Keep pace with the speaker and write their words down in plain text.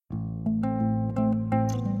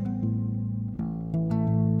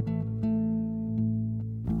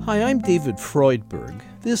Hi, I'm David Freudberg.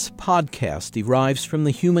 This podcast derives from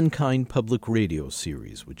the Humankind Public Radio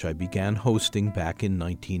series, which I began hosting back in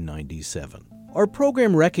 1997. Our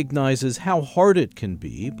program recognizes how hard it can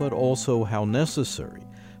be, but also how necessary,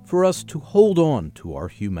 for us to hold on to our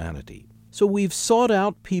humanity. So we've sought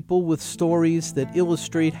out people with stories that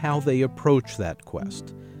illustrate how they approach that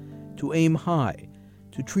quest. To aim high,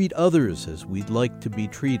 to treat others as we'd like to be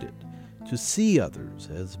treated, to see others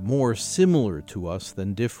as more similar to us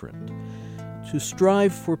than different, to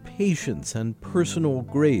strive for patience and personal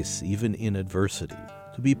grace even in adversity,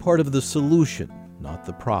 to be part of the solution, not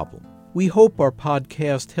the problem. We hope our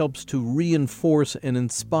podcast helps to reinforce and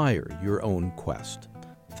inspire your own quest.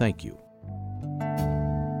 Thank you.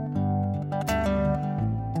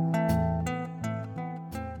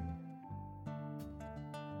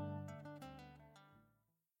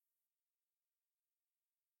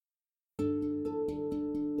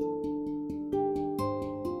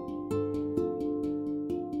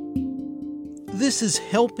 This is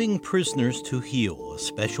Helping Prisoners to Heal, a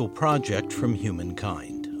special project from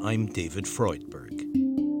Humankind. I'm David Freudberg.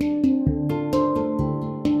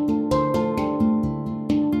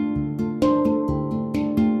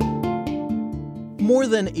 More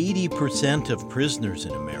than 80% of prisoners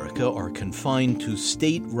in America are confined to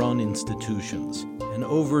state-run institutions, and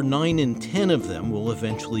over 9 in 10 of them will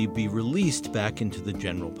eventually be released back into the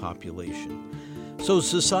general population. So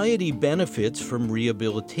society benefits from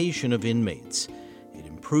rehabilitation of inmates. It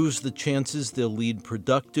improves the chances they'll lead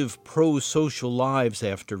productive, pro-social lives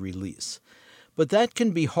after release. But that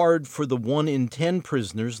can be hard for the 1 in 10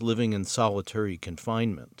 prisoners living in solitary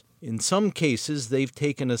confinement. In some cases, they've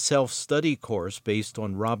taken a self-study course based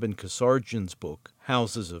on Robin Kasarjan's book,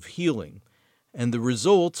 Houses of Healing, and the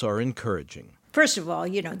results are encouraging. First of all,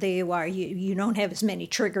 there you are. You don't have as many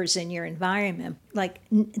triggers in your environment.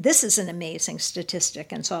 This is an amazing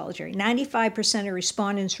statistic in solitary. 95% of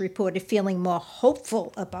respondents reported feeling more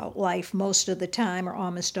hopeful about life most of the time or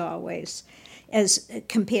almost always, as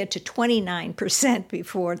compared to 29%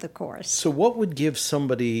 before the course. So what would give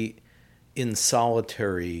somebody in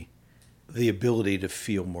solitary the ability to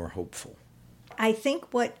feel more hopeful? I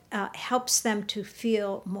think what helps them to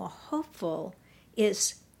feel more hopeful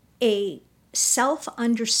is a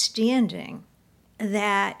self-understanding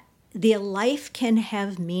that their life can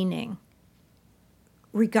have meaning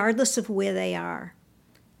regardless of where they are,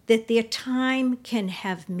 that their time can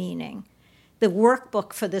have meaning. The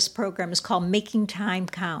workbook for this program is called Making Time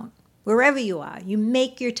Count. Wherever you are, you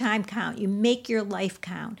make your time count, you make your life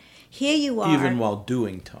count. Here you are. Even while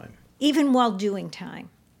doing time. Even while doing time.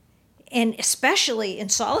 And especially in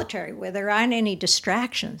solitary, where there aren't any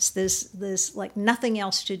distractions, there's like nothing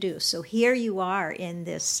else to do. So here you are in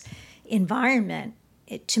this environment.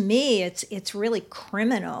 To me, it's really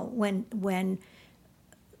criminal when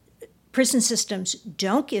prison systems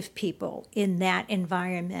don't give people in that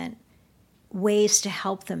environment ways to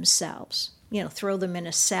help themselves. Throw them in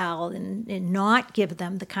a cell and not give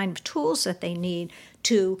them the kind of tools that they need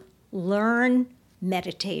to learn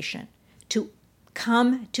meditation, to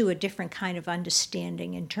come to a different kind of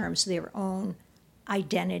understanding in terms of their own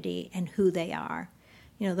identity and who they are.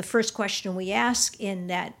 The first question we ask in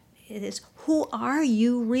that is, who are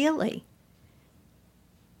you really?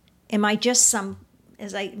 Am I just some,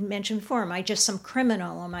 as I mentioned before, am I just some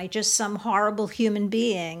criminal? Am I just some horrible human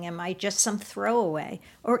being? Am I just some throwaway?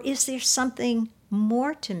 Or is there something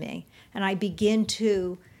more to me? And I begin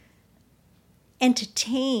to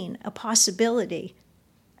entertain a possibility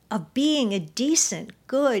of being a decent,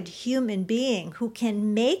 good human being who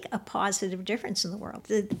can make a positive difference in the world.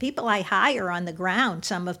 The people I hire on the ground,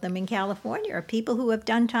 some of them in California, are people who have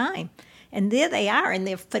done time. And there they are, and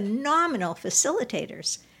they're phenomenal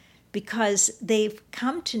facilitators because they've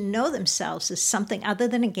come to know themselves as something other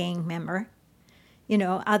than a gang member,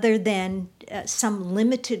 other than some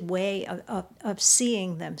limited way of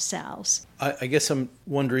seeing themselves. I guess I'm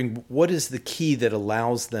wondering, what is the key that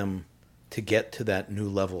allows them to get to that new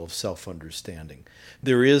level of self-understanding?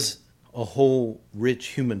 There is a whole rich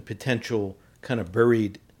human potential kind of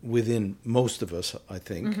buried within most of us, I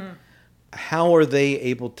think. Mm-hmm. How are they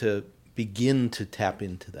able to begin to tap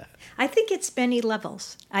into that? I think it's many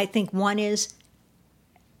levels. I think one is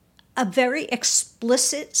a very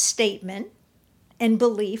explicit statement and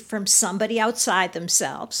belief from somebody outside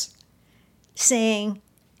themselves saying,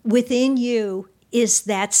 within you is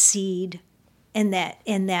that seed and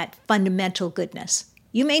that fundamental goodness.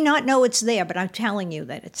 You may not know it's there, but I'm telling you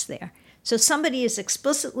that it's there. So somebody is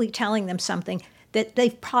explicitly telling them something that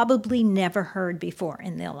they've probably never heard before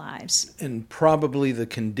in their lives. And probably the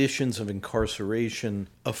conditions of incarceration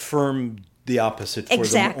affirm the opposite for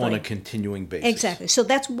them on a continuing basis. Exactly. So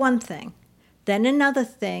that's one thing. Then another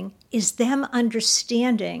thing is them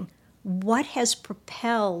understanding what has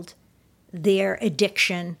propelled their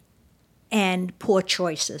addiction and poor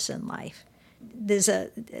choices in life. There's a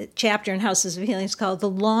chapter in Houses of Healing, it's called The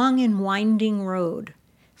Long and Winding Road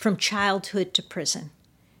from Childhood to Prison.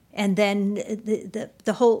 And then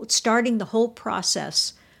the whole, starting the whole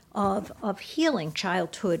process of healing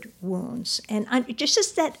childhood wounds. And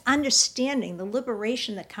just that understanding, the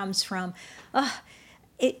liberation that comes from,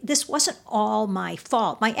 this wasn't all my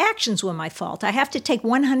fault. My actions were my fault. I have to take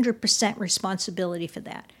 100% responsibility for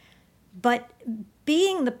that. But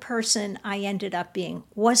being the person I ended up being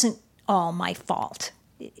wasn't all my fault.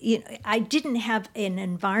 I didn't have an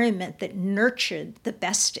environment that nurtured the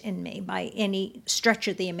best in me by any stretch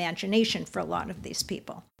of the imagination for a lot of these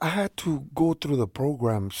people. I had to go through the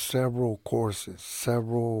program, several courses,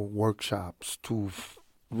 several workshops to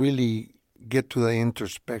really get to the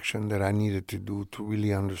introspection that I needed to do to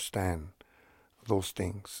really understand those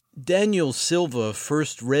things. Daniel Silva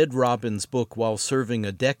first read Robin's book while serving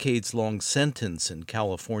a decades-long sentence in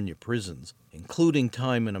California prisons, including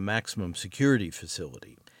time in a maximum security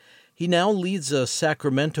facility. He now leads a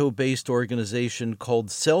Sacramento-based organization called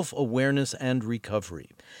Self-Awareness and Recovery.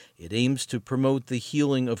 It aims to promote the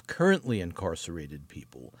healing of currently incarcerated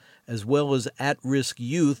people, as well as at-risk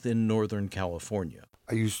youth in Northern California.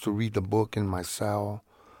 I used to read the book in my cell.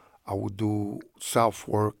 I would do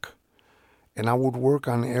self-work, and I would work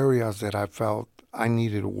on areas that I felt I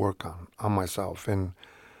needed to work on myself. And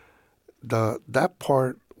that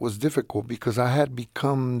part was difficult because I had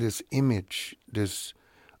become this image, this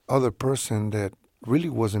other person that really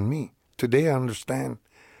wasn't me. Today I understand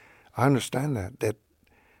that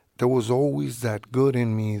there was always that good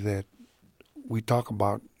in me that we talk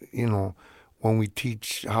about, when we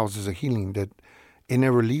teach Houses of Healing, that it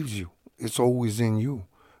never leaves you. It's always in you.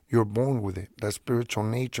 You're born with it. That spiritual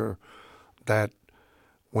nature that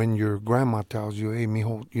when your grandma tells you, hey,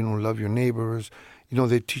 mijo, love your neighbors,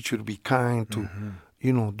 they teach you to be kind, to,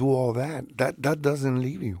 do all that. That doesn't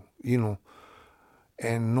leave you,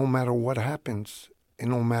 And no matter what happens, and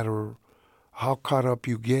no matter how caught up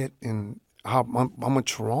you get and how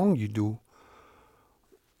much wrong you do,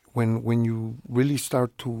 when you really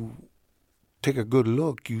start to take a good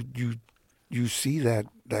look, you see that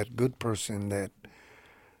good person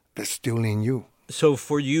that's still in you. So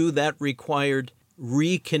for you, that required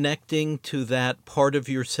reconnecting to that part of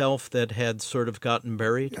yourself that had sort of gotten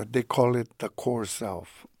buried? They call it the core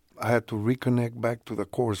self. I had to reconnect back to the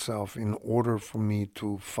core self in order for me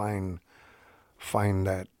to find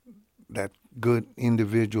that good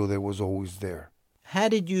individual that was always there. How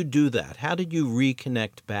did you do that? How did you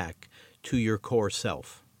reconnect back to your core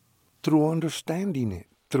self? Through understanding it,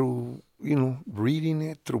 through, reading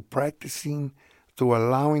it, through practicing, through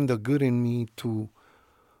allowing the good in me to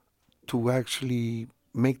actually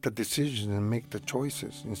make the decisions and make the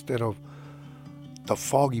choices instead of the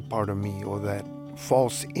foggy part of me or that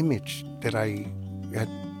false image that I had,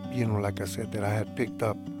 like I said, that I had picked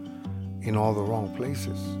up in all the wrong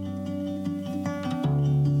places.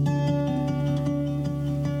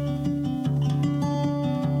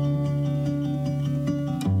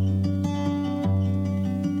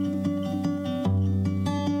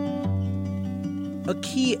 A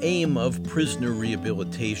key aim of prisoner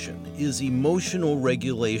rehabilitation is emotional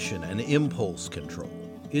regulation and impulse control.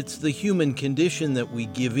 It's the human condition that we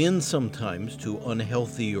give in sometimes to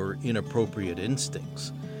unhealthy or inappropriate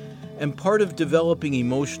instincts. And part of developing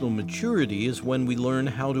emotional maturity is when we learn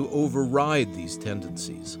how to override these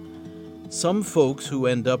tendencies. Some folks who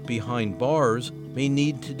end up behind bars may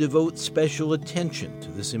need to devote special attention to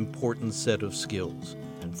this important set of skills.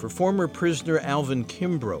 And for former prisoner Alvin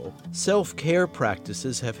Kimbrough, self-care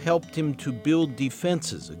practices have helped him to build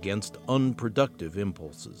defenses against unproductive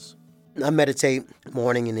impulses. I meditate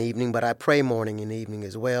morning and evening, but I pray morning and evening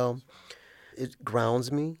as well. It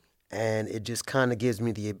grounds me, and it just kind of gives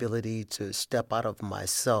me the ability to step out of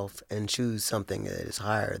myself and choose something that is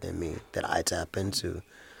higher than me, that I tap into,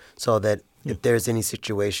 so that if there's any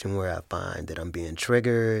situation where I find that I'm being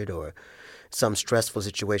triggered or some stressful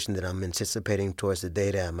situation that I'm anticipating towards the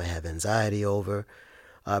day that I might have anxiety over,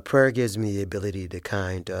 prayer gives me the ability to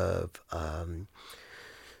kind of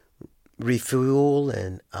refuel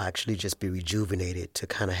and actually just be rejuvenated, to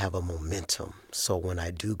kind of have a momentum. So when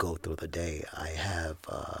I do go through the day, I have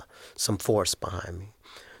some force behind me.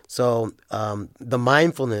 So the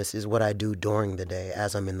mindfulness is what I do during the day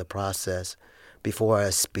as I'm in the process. Before I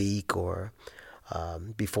speak or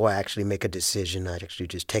before I actually make a decision, I actually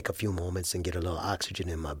just take a few moments and get a little oxygen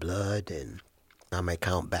in my blood and I may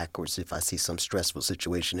count backwards if I see some stressful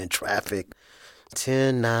situation in traffic.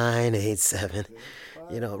 10, 9, 8, 7.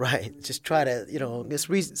 Right. Just try to, just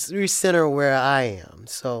recenter where I am.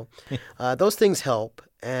 So those things help.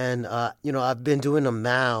 And, I've been doing them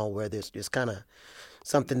now where there's just kind of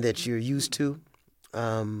something that you're used to.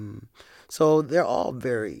 So they're all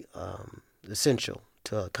very essential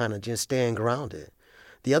to kind of just staying grounded.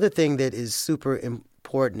 The other thing that is super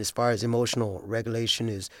important as far as emotional regulation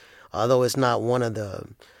is, although it's not one of the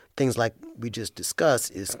things like we just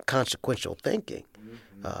discussed, is consequential thinking.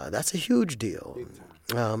 That's a huge deal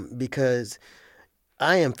because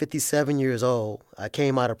I am 57 years old. I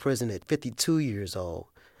came out of prison at 52 years old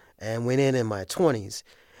and went in my 20s.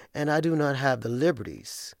 And I do not have the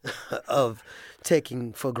liberties of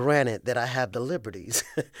taking for granted that I have the liberties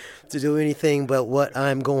to do anything but what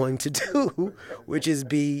I'm going to do, which is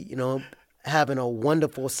be, having a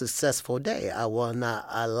wonderful, successful day. I will not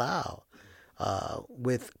allow,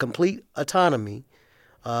 with complete autonomy,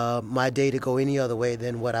 my day to go any other way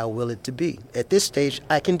than what I will it to be. At this stage,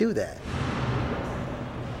 I can do that.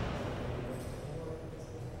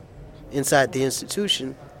 Inside the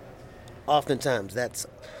institution, oftentimes that's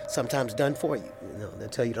sometimes done for you. They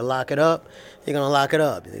tell you to lock it up, you're going to lock it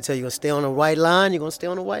up. They tell you to stay on the white line, you're going to stay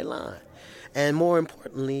on the white line. And more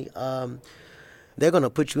importantly, they're going to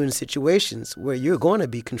put you in situations where you're going to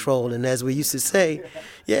be controlled. And as we used to say,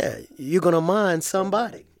 you're going to mind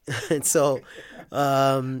somebody. And so,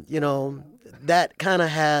 that kind of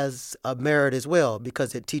has a merit as well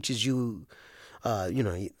because it teaches you,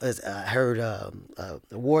 as I heard a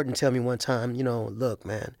warden tell me one time, look,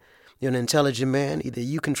 man, you're an intelligent man. Either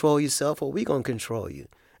you control yourself or we're going to control you.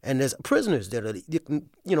 And there's prisoners that are,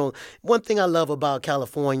 one thing I love about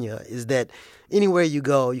California is that anywhere you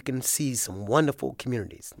go, you can see some wonderful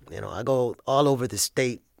communities. I go all over the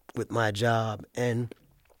state with my job and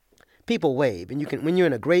people wave. And when you're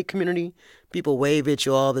in a great community, people wave at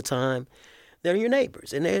you all the time. They're your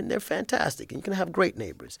neighbors and they're fantastic. And you can have great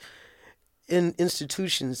neighbors. In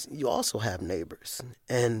institutions, you also have neighbors.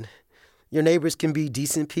 And your neighbors can be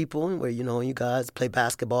decent people where, you guys play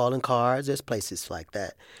basketball and cards. There's places like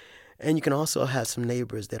that. And you can also have some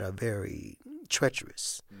neighbors that are very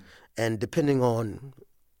treacherous. And depending on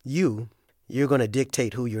you're going to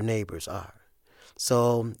dictate who your neighbors are.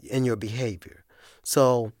 So, and your behavior.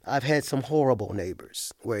 So I've had some horrible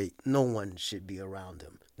neighbors where no one should be around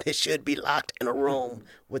them. They should be locked in a room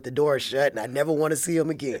with the door shut, and I never want to see them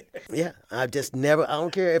again. Yeah, I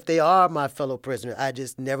don't care if they are my fellow prisoners, I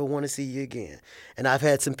just never want to see you again. And I've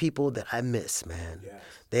had some people that I miss, man. Yes.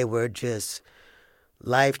 They were just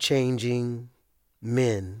life-changing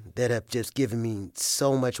men that have just given me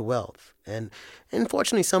so much wealth. And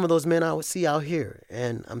unfortunately, some of those men I would see out here,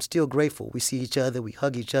 and I'm still grateful. We see each other, we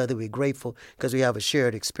hug each other, we're grateful because we have a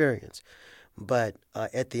shared experience. But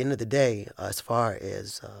at the end of the day, as far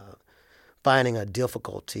as finding a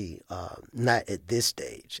difficulty, not at this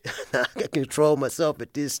stage. I can control myself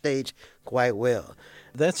at this stage quite well.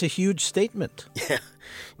 That's a huge statement.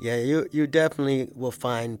 Yeah, you definitely will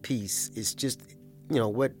find peace. It's just,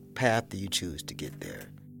 what path do you choose to get there?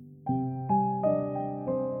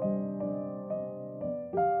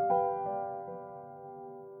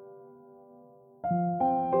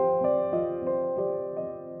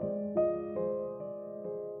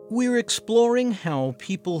 We're exploring how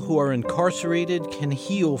people who are incarcerated can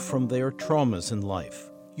heal from their traumas in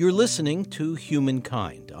life. You're listening to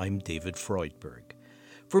Humankind. I'm David Freudberg.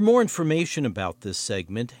 For more information about this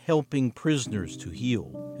segment, Helping Prisoners to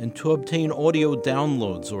Heal, and to obtain audio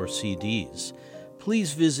downloads or CDs,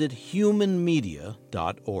 please visit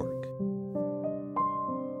humanmedia.org.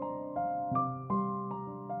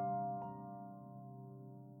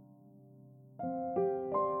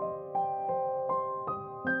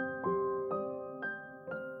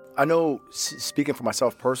 I know, speaking for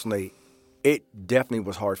myself personally, it definitely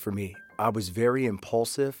was hard for me. I was very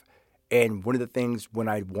impulsive, and one of the things when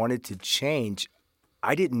I wanted to change,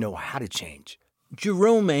 I didn't know how to change.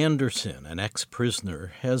 Jerome Anderson, an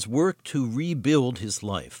ex-prisoner, has worked to rebuild his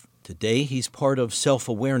life. Today, he's part of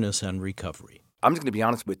self-awareness and recovery. I'm just going to be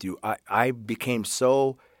honest with you. I became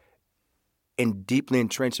so deeply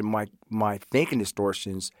entrenched in my thinking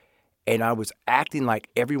distortions, and I was acting like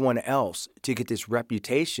everyone else to get this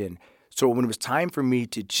reputation. So when it was time for me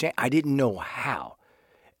to change, I didn't know how.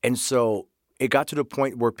 And so it got to the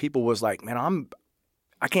point where people was like, man,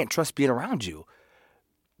 I can't trust being around you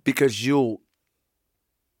because you'll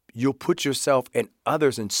put yourself and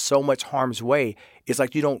others in so much harm's way. It's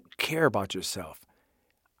like you don't care about yourself.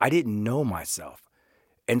 I didn't know myself.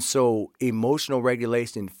 And so emotional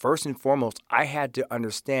regulation, first and foremost, I had to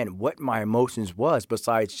understand what my emotions was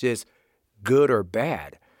besides just good or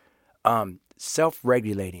bad.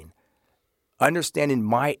 Self-regulating, understanding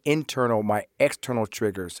my internal, my external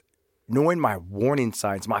triggers, knowing my warning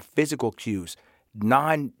signs, my physical cues,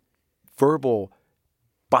 non-verbal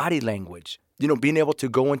body language, being able to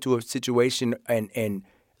go into a situation and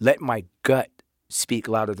let my gut speak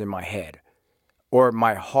louder than my head or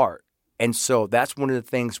my heart. And so that's one of the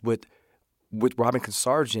things with Robin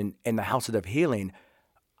Sargent and the House of Healing.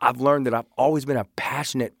 I've learned that I've always been a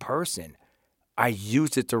passionate person. I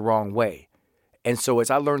used it the wrong way. And so as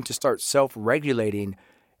I learned to start self-regulating,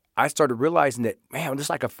 I started realizing that, man, it's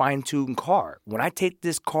like a fine-tuned car. When I take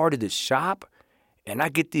this car to the shop and I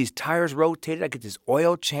get these tires rotated, I get this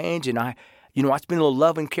oil change, and I spend a little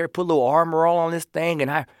love and care, put a little Armor All on this thing,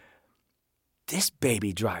 and this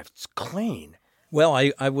baby drives clean. Well,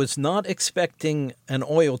 I was not expecting an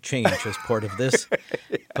oil change as part of this,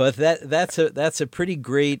 but that's a pretty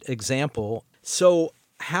great example. So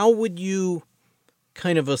how would you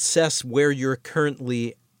kind of assess where you're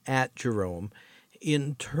currently at, Jerome,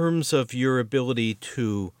 in terms of your ability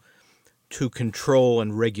to control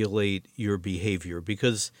and regulate your behavior?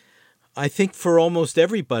 Because I think for almost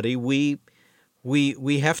everybody, we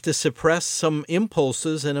have to suppress some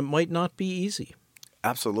impulses, and it might not be easy.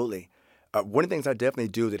 Absolutely. One of the things I definitely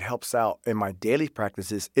do that helps out in my daily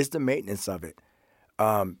practices is the maintenance of it.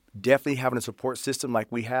 Definitely having a support system like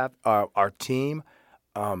we have, our team.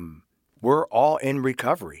 We're all in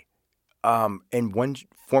recovery in one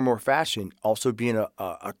form or fashion. Also being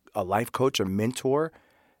a life coach, a mentor,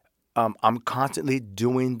 I'm constantly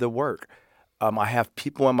doing the work. I have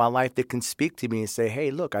people in my life that can speak to me and say,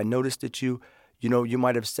 hey, look, I noticed that you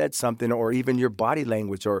might have said something, or even your body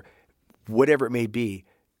language or whatever it may be,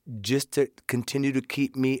 just to continue to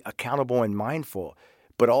keep me accountable and mindful.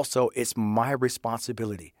 But also it's my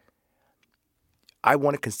responsibility. I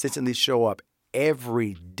want to consistently show up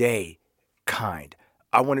every day kind.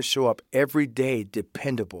 I want to show up every day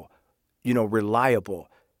dependable, reliable,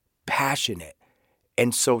 passionate.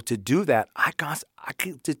 And so to do that, I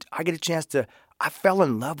get a chance to, I fell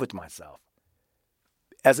in love with myself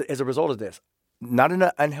as a result of this. Not in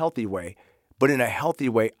an unhealthy way, but in a healthy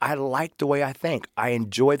way. I like the way I think. I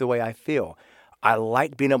enjoy the way I feel. I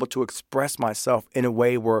like being able to express myself in a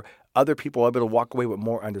way where other people are able to walk away with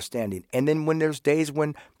more understanding. And then when there's days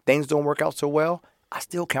when things don't work out so well, I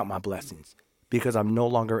still count my blessings because I'm no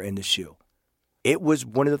longer in the shoe. It was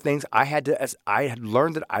one of the things I had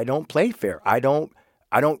learned that I don't play fair. I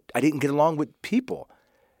didn't get along with people.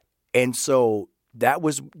 And so that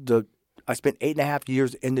was I spent 8.5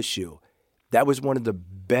 years in the shoe. That was one of the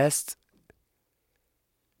best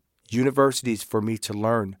universities for me to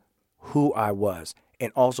learn who I was.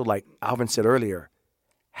 And also, like Alvin said earlier,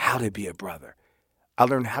 how to be a brother. I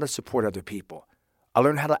learned how to support other people. I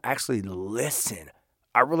learned how to actually listen.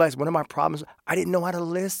 I realized one of my problems, I didn't know how to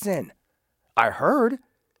listen. I heard,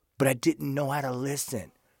 but I didn't know how to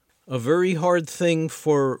listen. A very hard thing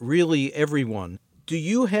for really everyone. Do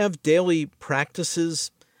you have daily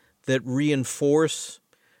practices that reinforce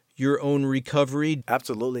your own recovery?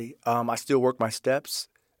 Absolutely. I still work my steps.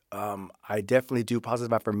 I definitely do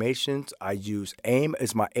positive affirmations. I use AIM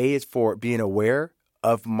as my A is for being aware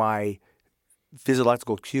of my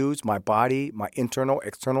physiological cues, my body, my internal,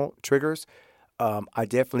 external triggers. I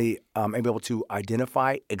definitely am able to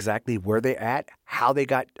identify exactly where they're at, how they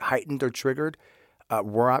got heightened or triggered,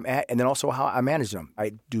 where I'm at, and then also how I manage them.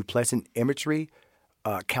 I do pleasant imagery,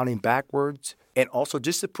 counting backwards, and also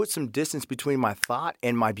just to put some distance between my thought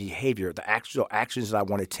and my behavior, the actual actions that I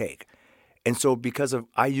want to take. And so because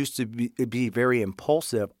I used to be very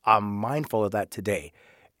impulsive, I'm mindful of that today.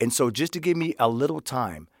 And so just to give me a little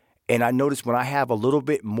time, and I notice when I have a little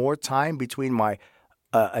bit more time between my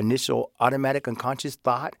initial automatic unconscious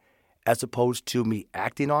thought as opposed to me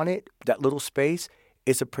acting on it, that little space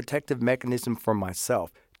is a protective mechanism for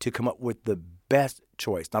myself to come up with the best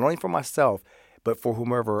choice, not only for myself, but for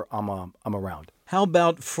whomever I'm around. How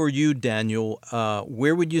about for you, Daniel?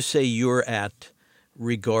 Where would you say you're at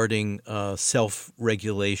regarding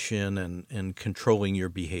self-regulation and controlling your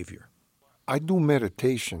behavior? I do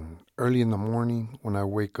meditation early in the morning when I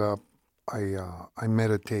wake up. I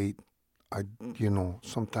meditate.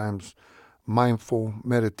 Sometimes mindful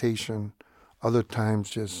meditation, other times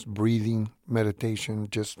just breathing meditation,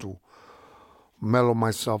 just to mellow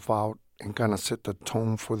myself out and kind of set the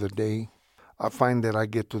tone for the day. I find that I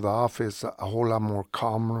get to the office a whole lot more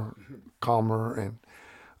calmer, and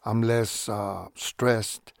I'm less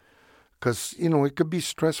stressed because, it could be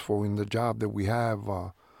stressful in the job that we have.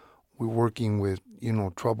 We're working with,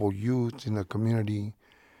 troubled youth in the community.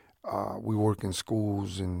 We work in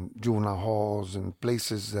schools and juvenile halls and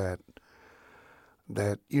places that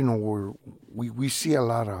that, you know, we see a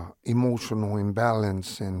lot of emotional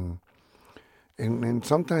imbalance, and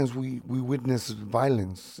sometimes we witness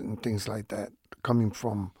violence and things like that coming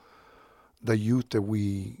from the youth that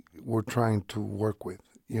we're trying to work with,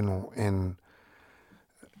 you know, and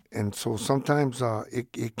so sometimes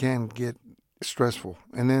it can get stressful.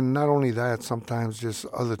 And then not only that, sometimes just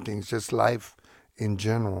other things, just life in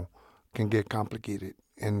general can get complicated.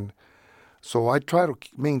 And so I try to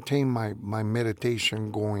maintain my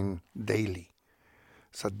meditation going daily.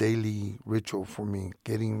 It's a daily ritual for me,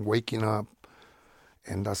 waking up,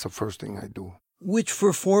 and that's the first thing I do. Which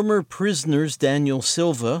for former prisoners Daniel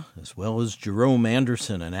Silva, as well as Jerome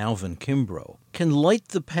Anderson and Alvin Kimbrough, can light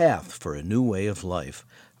the path for a new way of life,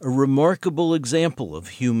 a remarkable example of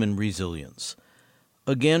human resilience.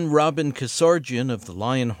 Again, Robin Kasarjian of the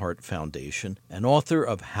Lionheart Foundation and author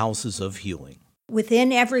of Houses of Healing.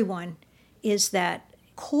 Within everyone is that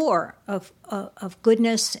core of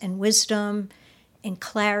goodness and wisdom and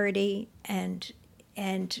clarity, and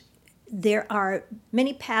there are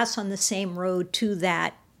many paths on the same road to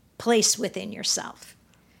that place within yourself.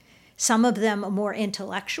 Some of them are more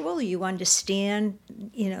intellectual. You understand,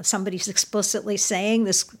 you know, somebody's explicitly saying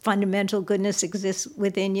this fundamental goodness exists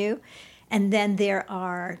within you. And then there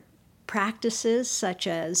are practices such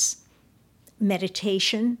as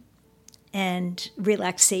meditation and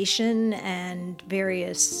relaxation and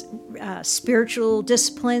various spiritual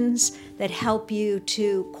disciplines that help you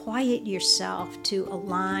to quiet yourself, to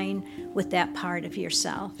align with that part of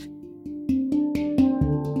yourself.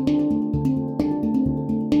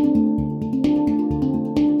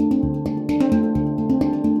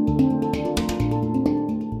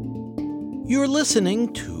 You're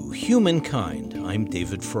listening to Humankind. I'm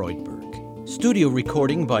David Freudberg. Studio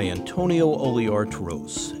recording by Antonio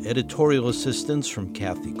Oliart-Ros. Editorial assistance from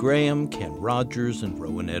Kathy Graham, Ken Rogers, and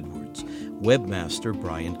Rowan Edwards. Webmaster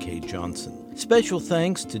Brian K. Johnson. Special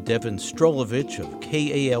thanks to Devin Strolovich of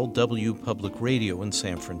KALW Public Radio in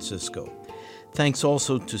San Francisco. Thanks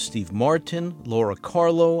also to Steve Martin, Laura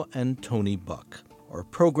Carlo, and Tony Buck. Our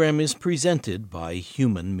program is presented by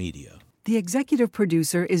Human Media. The executive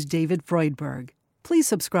producer is David Freudberg. Please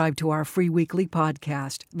subscribe to our free weekly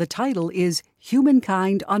podcast. The title is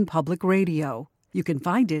Humankind on Public Radio. You can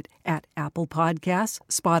find it at Apple Podcasts,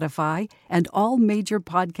 Spotify, and all major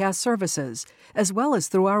podcast services, as well as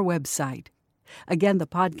through our website. Again, the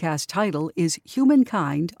podcast title is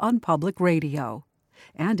Humankind on Public Radio.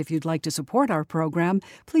 And if you'd like to support our program,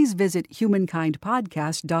 please visit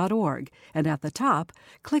humankindpodcast.org, and at the top,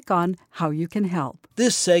 click on How You Can Help.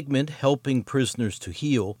 This segment, Helping Prisoners to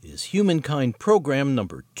Heal, is Humankind Program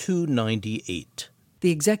number 298.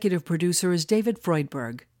 The executive producer is David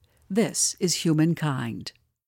Freudberg. This is Humankind.